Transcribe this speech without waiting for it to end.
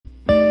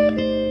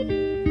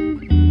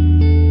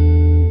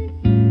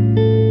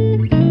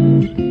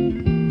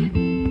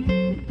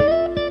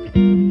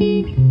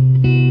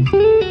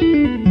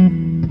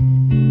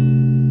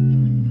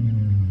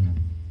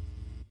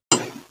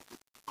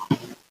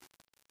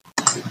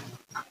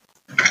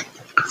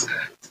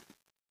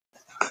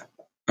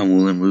I'm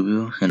William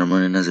Rubio, and I'm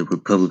running as a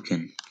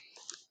Republican.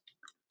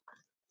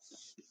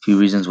 A few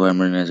reasons why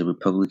I'm running as a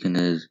Republican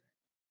is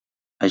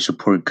I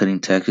support cutting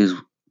taxes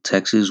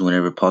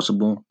whenever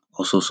possible.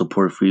 Also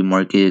support free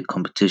market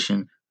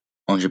competition,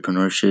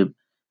 entrepreneurship,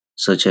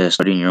 such as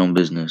starting your own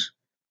business.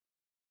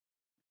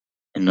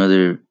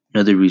 Another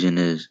reason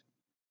is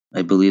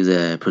I believe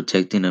that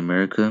protecting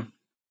America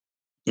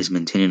is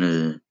maintaining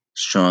a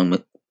strong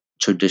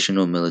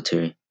traditional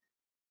military.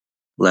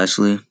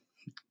 Lastly,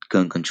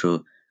 gun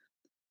control,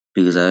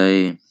 because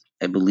I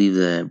believe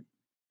that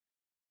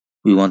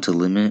we want to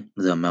limit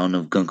the amount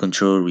of gun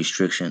control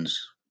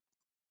restrictions.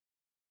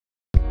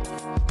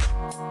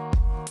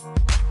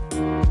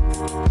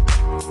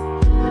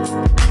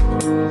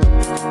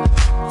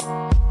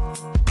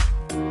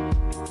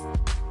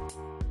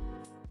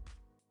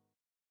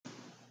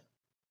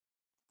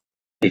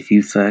 A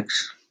few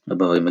facts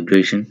about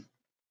immigration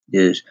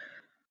is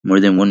more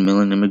than 1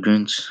 million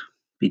immigrants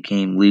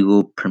became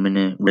legal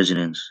permanent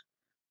residents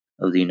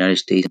of the United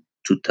States in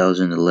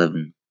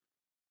 2011.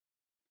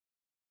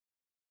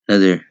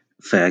 Another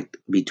fact,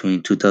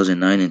 between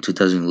 2009 and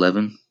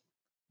 2011,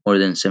 more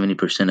than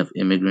 70% of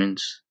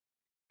immigrants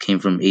came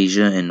from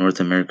Asia and North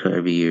America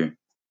every year.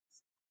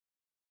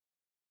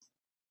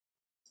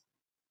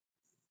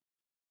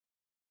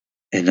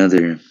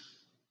 Another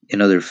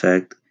another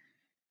fact,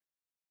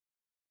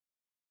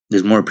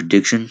 there's more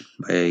prediction.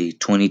 By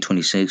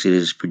 2026, it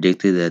is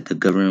predicted that the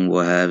government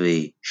will have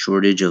a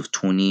shortage of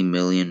 20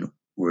 million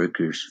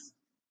workers.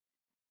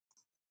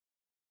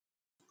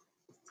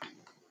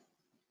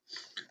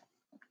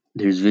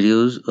 There's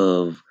videos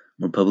of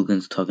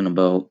Republicans talking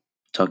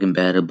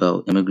bad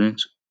about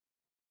immigrants,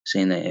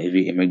 saying that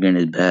every immigrant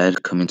is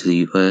bad coming to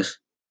the US,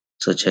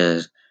 such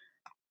as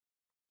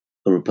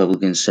a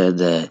Republican said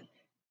that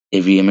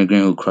every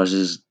immigrant who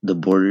crosses the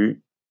border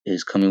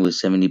is coming with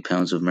 70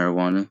 pounds of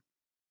marijuana,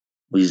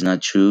 which is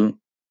not true.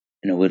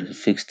 What to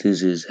fix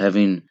this is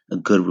having a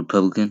good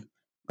Republican,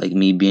 like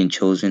me being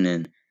chosen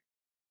and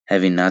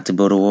having not to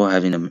build a wall,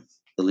 having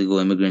illegal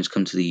immigrants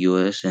come to the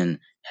US and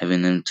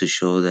having them to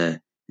show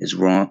that is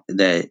wrong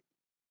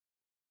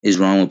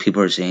what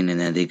people are saying and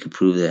that they could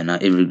prove that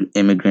not every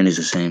immigrant is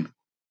the same.